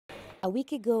A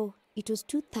week ago, it was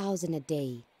 2,000 a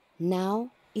day.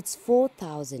 Now, it's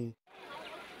 4,000.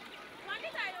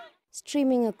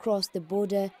 Streaming across the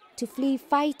border to flee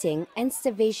fighting and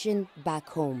starvation back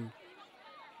home.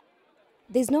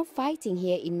 There's no fighting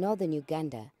here in northern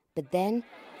Uganda, but then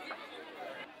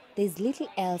there's little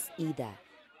else either.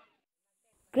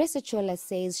 Grace Achola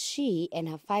says she and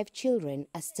her 5 children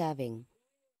are starving.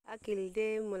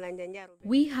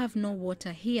 We have no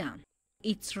water here.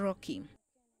 It's rocky.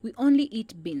 We only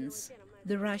eat beans.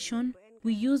 The ration,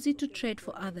 we use it to trade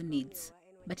for other needs.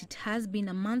 But it has been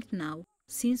a month now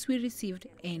since we received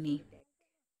any.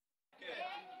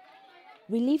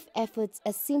 Relief efforts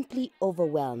are simply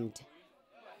overwhelmed.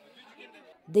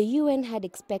 The UN had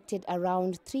expected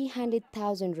around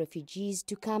 300,000 refugees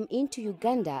to come into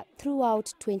Uganda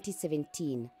throughout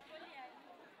 2017.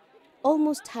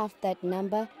 Almost half that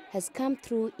number has come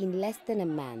through in less than a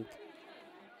month.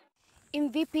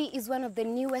 Mvipi is one of the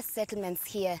newest settlements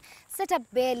here. Set up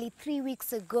barely 3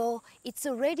 weeks ago, it's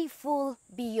already full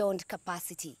beyond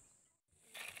capacity.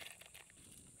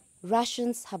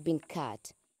 Rations have been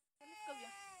cut.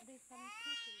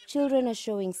 Children are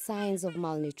showing signs of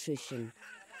malnutrition.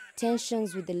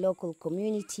 Tensions with the local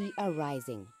community are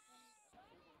rising.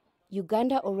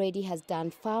 Uganda already has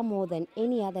done far more than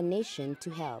any other nation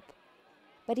to help.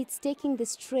 But it's taking the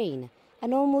strain,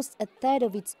 and almost a third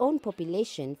of its own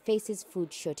population faces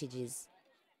food shortages.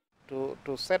 To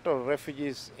settle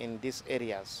refugees in these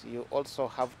areas, you also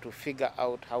have to figure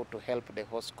out how to help the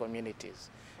host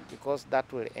communities, because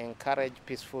that will encourage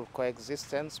peaceful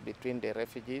coexistence between the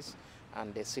refugees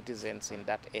and the citizens in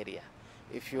that area.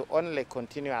 If you only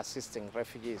continue assisting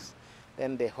refugees,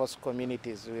 then the host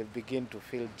communities will begin to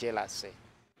feel jealousy.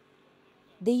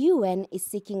 The UN is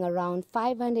seeking around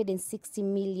 $560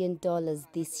 million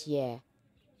this year.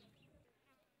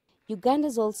 Uganda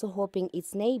is also hoping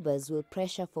its neighbors will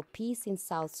pressure for peace in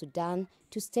South Sudan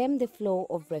to stem the flow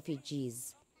of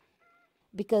refugees.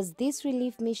 Because this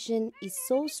relief mission is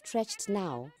so stretched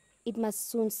now, it must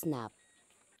soon snap.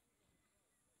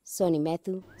 Soni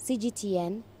Methu,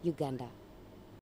 CGTN, Uganda.